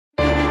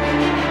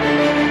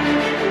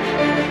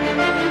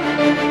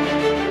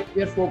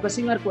we are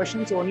focusing our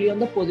questions only on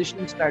the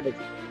positioning strategy.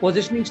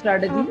 Positioning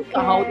strategy,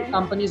 how the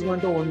company is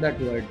going to own that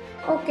word.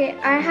 Okay,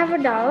 I have a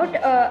doubt.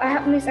 I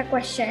have missed a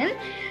question.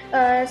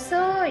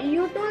 So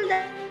you told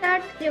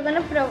that you're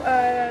gonna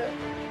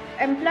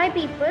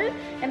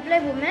employ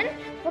women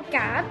for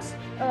cabs,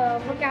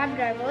 for cab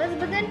drivers,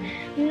 but then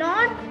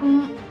not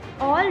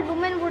all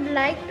women would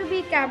like to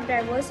be cab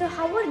drivers. So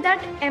how would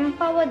that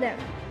empower them?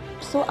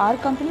 So our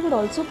company would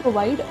also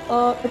provide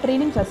a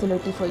training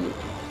facility for you.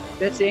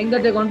 They're saying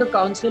that they're going to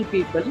counsel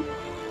people,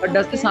 but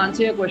does this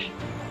answer your question?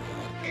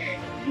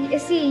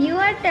 See, you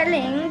are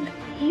telling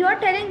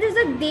this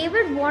that they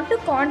would want to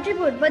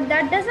contribute, but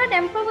that does not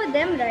empower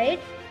them, right?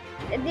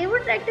 They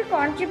would like to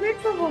contribute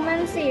for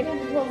women's safety,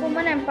 for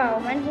women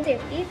empowerment,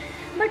 safety,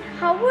 but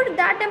how would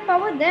that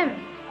empower them?